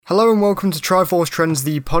Hello and welcome to Triforce Trends,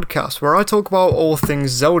 the podcast, where I talk about all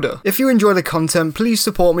things Zelda. If you enjoy the content, please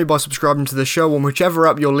support me by subscribing to the show on whichever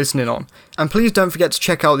app you're listening on. And please don't forget to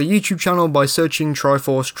check out the YouTube channel by searching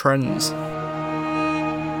Triforce Trends.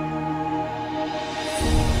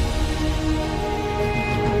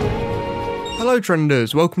 Hello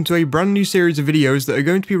Trenders, welcome to a brand new series of videos that are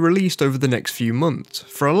going to be released over the next few months.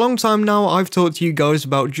 For a long time now, I've talked to you guys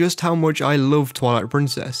about just how much I love Twilight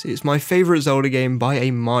Princess. It's my favourite Zelda game by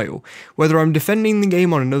a mile. Whether I'm defending the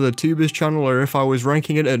game on another Tuber's channel or if I was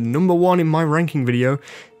ranking it at number 1 in my ranking video,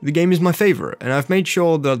 the game is my favourite, and I've made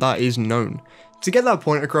sure that that is known. To get that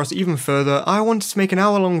point across even further, I wanted to make an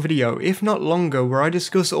hour-long video, if not longer, where I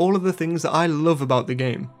discuss all of the things that I love about the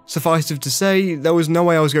game. Suffice it to say, there was no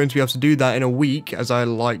way I was going to be able to do that in a week, as I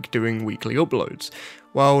like doing weekly uploads.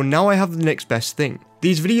 Well, now I have the next best thing.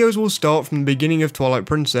 These videos will start from the beginning of Twilight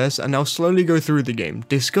Princess, and I'll slowly go through the game,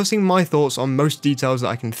 discussing my thoughts on most details that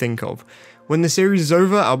I can think of. When the series is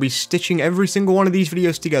over, I'll be stitching every single one of these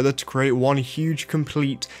videos together to create one huge,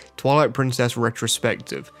 complete Twilight Princess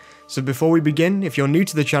retrospective. So before we begin, if you're new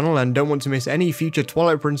to the channel and don't want to miss any future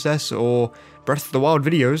Twilight Princess or Breath of the Wild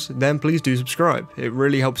videos, then please do subscribe. It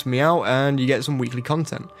really helps me out and you get some weekly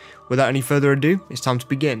content. Without any further ado, it's time to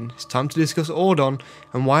begin. It's time to discuss Ordon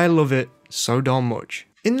and why I love it so darn much.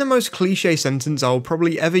 In the most cliche sentence I'll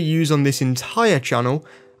probably ever use on this entire channel,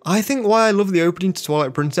 I think why I love the opening to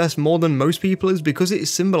Twilight Princess more than most people is because it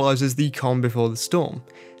symbolises the calm before the storm.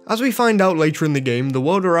 As we find out later in the game, the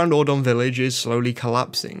world around Ordon Village is slowly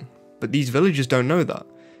collapsing. But these villagers don't know that.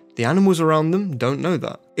 The animals around them don't know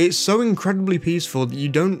that. It's so incredibly peaceful that you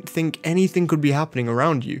don't think anything could be happening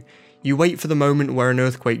around you. You wait for the moment where an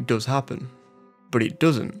earthquake does happen. But it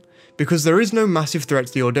doesn't. Because there is no massive threat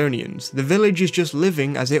to the Ordonians, the village is just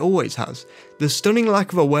living as it always has. The stunning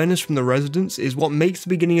lack of awareness from the residents is what makes the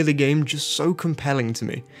beginning of the game just so compelling to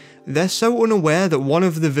me. They're so unaware that one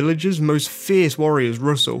of the village's most fierce warriors,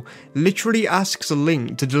 Russell, literally asks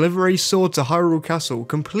Link to deliver a sword to Hyrule Castle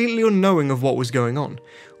completely unknowing of what was going on,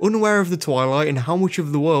 unaware of the Twilight and how much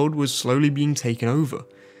of the world was slowly being taken over.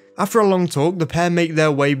 After a long talk, the pair make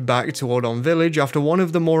their way back to Ordon Village after one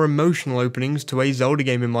of the more emotional openings to a Zelda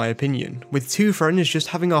game in my opinion, with two friends just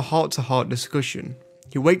having a heart-to-heart discussion.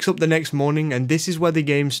 He wakes up the next morning and this is where the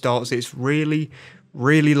game starts its really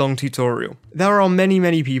long tutorial. There are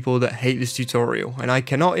many people that hate this tutorial, and I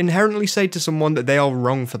cannot inherently say to someone that they are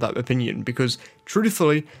wrong for that opinion, because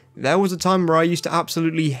truthfully, there was a time where I used to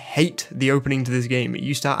absolutely hate the opening to this game. It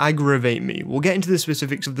used to aggravate me. We'll get into the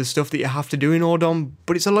specifics of the stuff that you have to do in Ordon,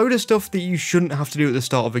 but it's a load of stuff that you shouldn't have to do at the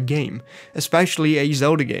start of a game, especially a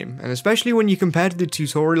Zelda game, and especially when you compare the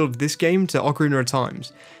tutorial of this game to Ocarina of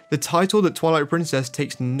Time's, the title that Twilight Princess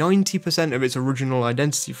takes 90% of its original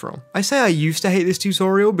identity from. I say I used to hate this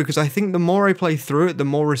tutorial because I think the more I play through it, the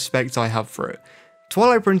more respect I have for it.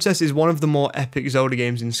 Twilight Princess is one of the more epic Zelda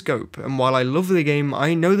games in scope, and while I love the game,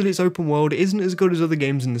 I know that its open world isn't as good as other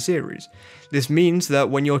games in the series. This means that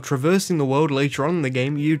when you're traversing the world later on in the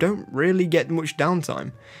game, you don't really get much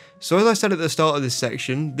downtime. So as I said at the start of this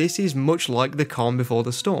section, this is much like the calm before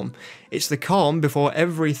the storm. It's the calm before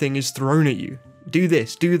everything is thrown at you. Do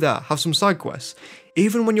this, do that, have some side quests.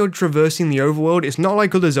 Even when you're traversing the overworld, it's not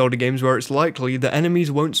like other Zelda games where it's likely that enemies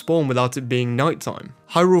won't spawn without it being nighttime.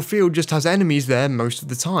 Hyrule Field just has enemies there most of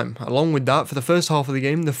the time. Along with that, for the first half of the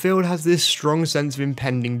game, the field has this strong sense of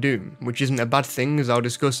impending doom, which isn't a bad thing as I'll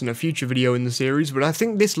discuss in a future video in the series, but I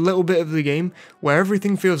think this little bit of the game, where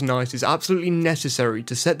everything feels nice, is absolutely necessary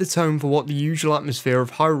to set the tone for what the usual atmosphere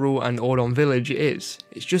of Hyrule and Ordon Village is.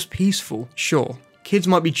 It's just peaceful, sure. Kids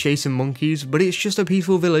might be chasing monkeys, but it's just a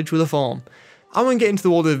peaceful village with a farm. I won't get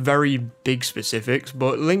into all the very big specifics,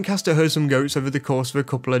 but Link has to herd some goats over the course of a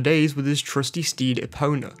couple of days with his trusty steed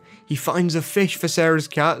Epona. He finds a fish for Sarah's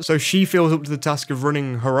cat, so she feels up to the task of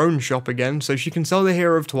running her own shop again so she can sell the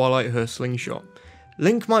hero of Twilight her slingshot.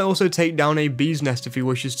 Link might also take down a bee's nest if he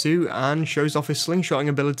wishes to, and shows off his slingshotting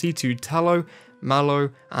ability to Tallow,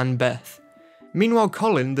 Mallow, and Beth. Meanwhile,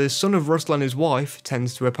 Colin, the son of Russell and his wife,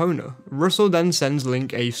 tends to Epona. Russell then sends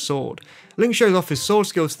Link a sword. Link shows off his sword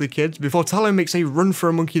skills to the kids before Tallow makes a run for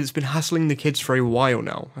a monkey that's been hassling the kids for a while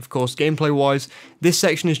now. Of course, gameplay wise, this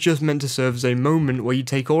section is just meant to serve as a moment where you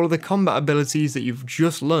take all of the combat abilities that you've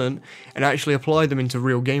just learned and actually apply them into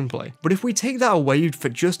real gameplay. But if we take that away for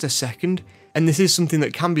just a second, and this is something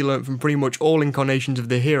that can be learnt from pretty much all incarnations of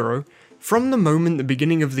the hero, from the moment the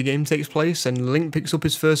beginning of the game takes place and Link picks up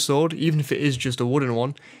his first sword, even if it is just a wooden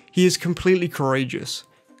one, he is completely courageous.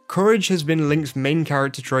 Courage has been Link's main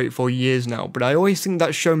character trait for years now, but I always think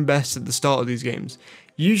that's shown best at the start of these games.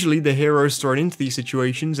 Usually the hero is thrown into these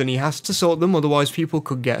situations and he has to sort them, otherwise people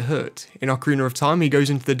could get hurt. In Ocarina of Time he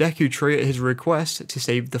goes into the Deku Tree at his request to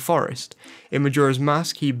save the forest. In Majora's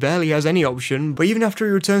Mask he barely has any option, but even after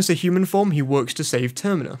he returns to human form he works to save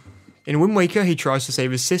Termina. In Wind Waker he tries to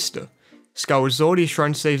save his sister. Skyward Sword he's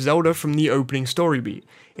trying to save Zelda from the opening story beat.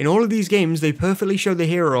 In all of these games they perfectly show the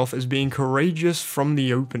hero off as being courageous from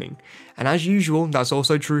the opening, and as usual that's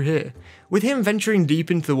also true here, with him venturing deep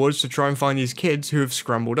into the woods to try and find these kids who have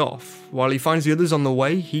scrambled off. While he finds the others on the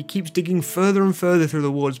way, he keeps digging further and further through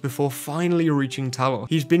the woods before finally reaching Talos.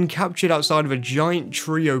 He's been captured outside of a giant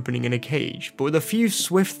tree opening in a cage, but with a few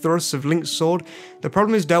swift thrusts of Link's sword, the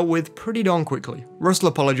problem is dealt with pretty darn quickly. Russell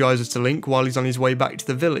apologises to Link while he's on his way back to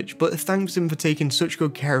the village, but thanks him for taking such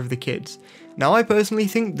good care of the kids. Now I personally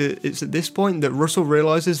think that it's at this point that Russell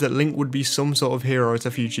realises that Link would be some sort of hero at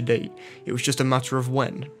a future date. It was just a matter of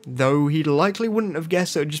when, though he likely wouldn't have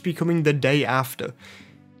guessed it would just be coming the day after.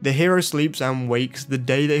 The hero sleeps and wakes the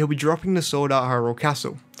day that he'll be dropping the sword at Hyrule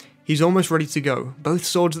Castle. He's almost ready to go, both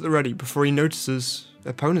swords at the ready, before he notices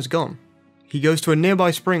Epona's gone. He goes to a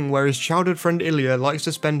nearby spring where his childhood friend Ilia likes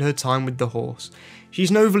to spend her time with the horse. She's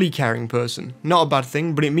an overly caring person, not a bad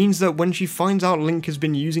thing, but it means that when she finds out Link has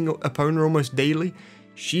been using Epona almost daily,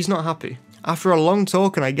 she's not happy. After a long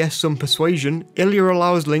talk and I guess some persuasion, Ilia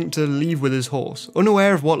allows Link to leave with his horse,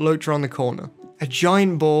 unaware of what lurked around the corner. A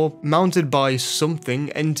giant boar, mounted by something,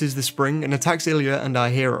 enters the spring and attacks Ilia and our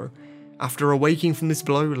hero. After awaking from this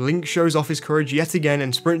blow, Link shows off his courage yet again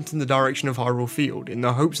and sprints in the direction of Hyrule Field, in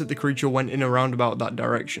the hopes that the creature went in a roundabout that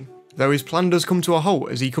direction. Though his plan does come to a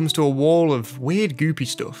halt as he comes to a wall of weird goopy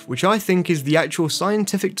stuff, which I think is the actual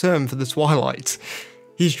scientific term for the Twilight.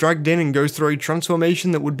 He's dragged in and goes through a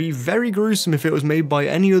transformation that would be very gruesome if it was made by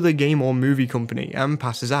any other game or movie company, and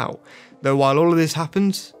passes out. Though while all of this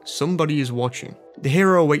happens, somebody is watching. The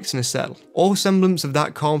hero awakes in a cell. All semblance of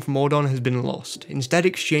that calm from Ordon has been lost, instead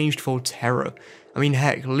exchanged for terror. I mean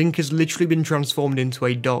heck, Link has literally been transformed into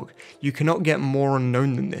a dog. You cannot get more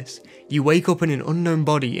unknown than this. You wake up in an unknown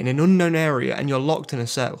body in an unknown area and you're locked in a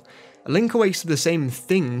cell. Link awakes to the same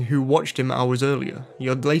thing who watched him hours earlier.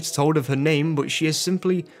 You're later told of her name, but she is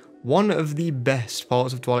simply one of the best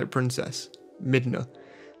parts of Twilight Princess, Midna.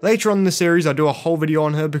 Later on in the series I do a whole video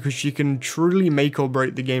on her because she can truly make or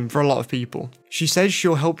break the game for a lot of people. She says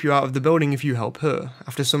she'll help you out of the building if you help her.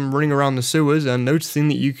 After some running around the sewers and noticing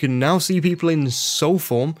that you can now see people in soul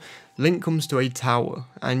form, Link comes to a tower,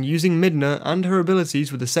 and using Midna and her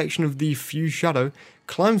abilities with a section of the Fused Shadow,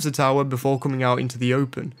 climbs the tower before coming out into the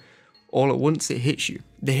open. All at once it hits you.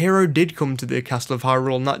 The hero did come to the Castle of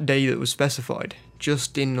Hyrule on that day that was specified,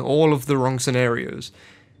 just in all of the wrong scenarios.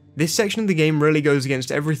 This section of the game really goes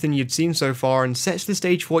against everything you'd seen so far and sets the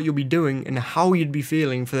stage for what you'll be doing and how you'd be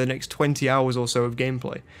feeling for the next 20 hours or so of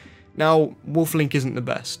gameplay. Now, Wolf Link isn't the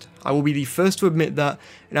best. I will be the first to admit that,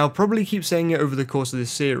 and I'll probably keep saying it over the course of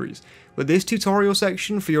this series, but this tutorial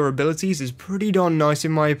section for your abilities is pretty darn nice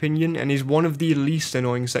in my opinion, and is one of the least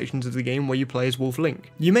annoying sections of the game where you play as Wolf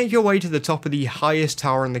Link. You make your way to the top of the highest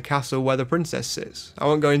tower in the castle where the princess sits. I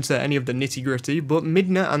won't go into any of the nitty gritty, but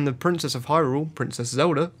Midna and the Princess of Hyrule, Princess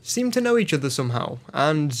Zelda, seem to know each other somehow,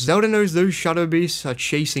 and Zelda knows those shadow beasts are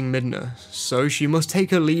chasing Midna, so she must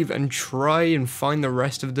take her leave and try and find the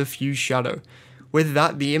rest of the Fused Shadow. With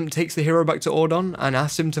that, the imp takes the hero back to Ordon and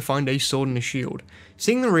asks him to find a sword and a shield.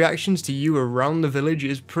 Seeing the reactions to you around the village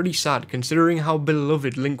is pretty sad considering how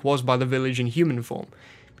beloved Link was by the village in human form.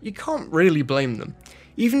 You can't really blame them.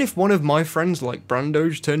 Even if one of my friends like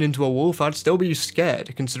Brandoge turned into a wolf, I'd still be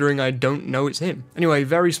scared considering I don't know it's him. Anyway,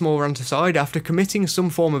 very small rant aside, after committing some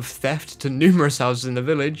form of theft to numerous houses in the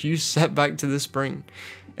village, you set back to the spring.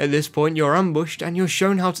 At this point you're ambushed and you're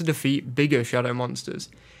shown how to defeat bigger shadow monsters.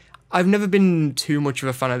 I've never been too much of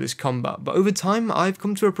a fan of this combat, but over time I've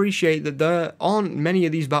come to appreciate that there aren't many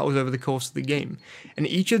of these battles over the course of the game, and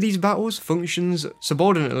each of these battles functions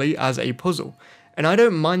subordinately as a puzzle, and I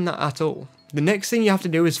don't mind that at all. The next thing you have to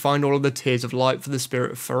do is find all of the Tears of Light for the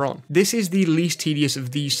Spirit of Faron. This is the least tedious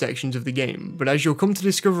of these sections of the game, but as you'll come to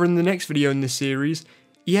discover in the next video in this series,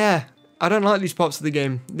 yeah, I don't like these parts of the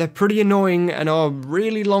game. They're pretty annoying and are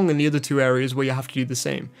really long in the other two areas where you have to do the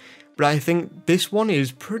same. But I think this one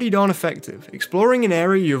is pretty darn effective. Exploring an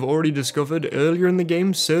area you've already discovered earlier in the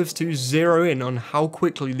game serves to zero in on how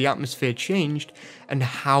quickly the atmosphere changed and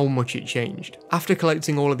how much it changed. After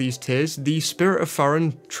collecting all of these tears, the Spirit of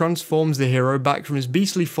Faron transforms the hero back from his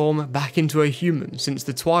beastly form back into a human since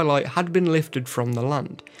the twilight had been lifted from the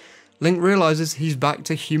land. Link realizes he's back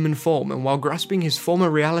to human form, and while grasping his former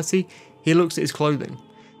reality, he looks at his clothing.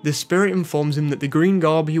 The spirit informs him that the green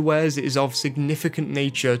garb he wears is of significant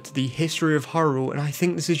nature to the history of Hyrule, and I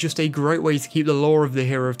think this is just a great way to keep the lore of the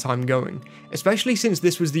Hero of Time going, especially since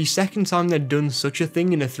this was the second time they'd done such a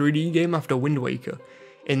thing in a 3D game after Wind Waker.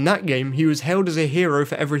 In that game, he was hailed as a hero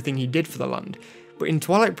for everything he did for the land, but in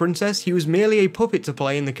Twilight Princess, he was merely a puppet to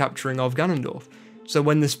play in the capturing of Ganondorf. So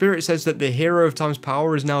when the spirit says that the Hero of Time's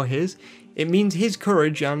power is now his, it means his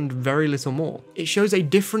courage and very little more. It shows a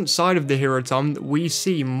different side of the Hero of Time that we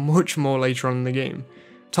see much more later on in the game.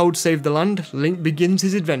 Told to save the land, Link begins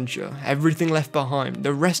his adventure, everything left behind,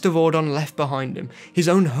 the rest of Ordon left behind him, his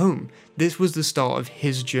own home. This was the start of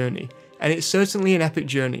his journey, and it's certainly an epic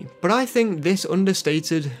journey, but I think this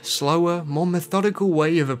understated, slower, more methodical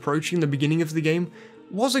way of approaching the beginning of the game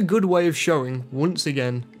was a good way of showing, once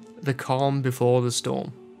again, the calm before the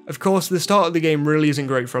storm. Of course, the start of the game really isn't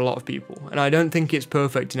great for a lot of people, and I don't think it's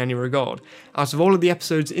perfect in any regard. Out of all of the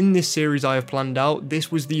episodes in this series I have planned out,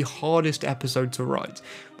 this was the hardest episode to write,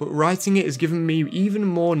 but writing it has given me even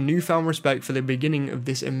more newfound respect for the beginning of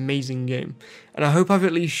this amazing game, and I hope I've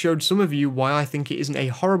at least showed some of you why I think it isn't a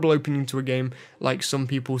horrible opening to a game like some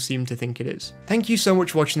people seem to think it is. Thank you so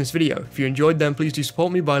much for watching this video. If you enjoyed then please do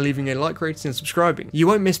support me by leaving a like, rating and subscribing. You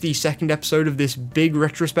won't miss the second episode of this big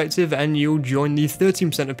retrospective, and you'll join the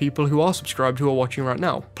 13% of people who are subscribed who are watching right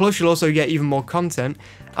now. Plus you'll also get even more content,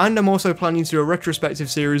 and I'm also planning to do a retrospective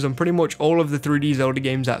series on pretty much all of the 3D Zelda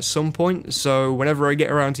games at some point, so whenever I get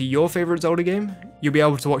around to your favourite Zelda game, you'll be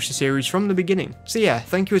able to watch the series from the beginning. So yeah,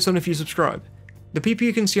 thank you a ton if you subscribe. The people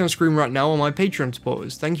you can see on screen right now are my Patreon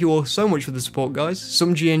supporters. Thank you all so much for the support, guys.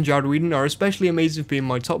 Sumji and Jared Whedon are especially amazing for being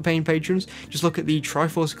my top paying patrons. Just look at the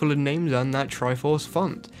Triforce coloured names and that Triforce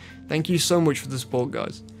font. Thank you so much for the support,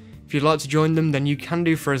 guys. If you'd like to join them, then you can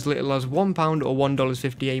do for as little as £1 or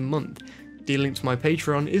 $1.50 a month. The link to my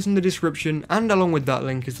Patreon is in the description, and along with that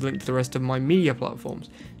link is the link to the rest of my media platforms,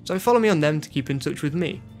 so follow me on them to keep in touch with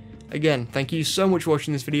me. Again, thank you so much for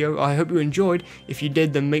watching this video. I hope you enjoyed. If you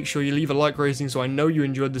did, then make sure you leave a like rating so I know you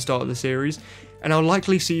enjoyed the start of the series, and I'll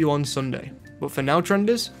likely see you on Sunday. But for now,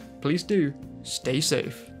 Trenders, please do stay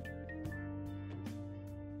safe.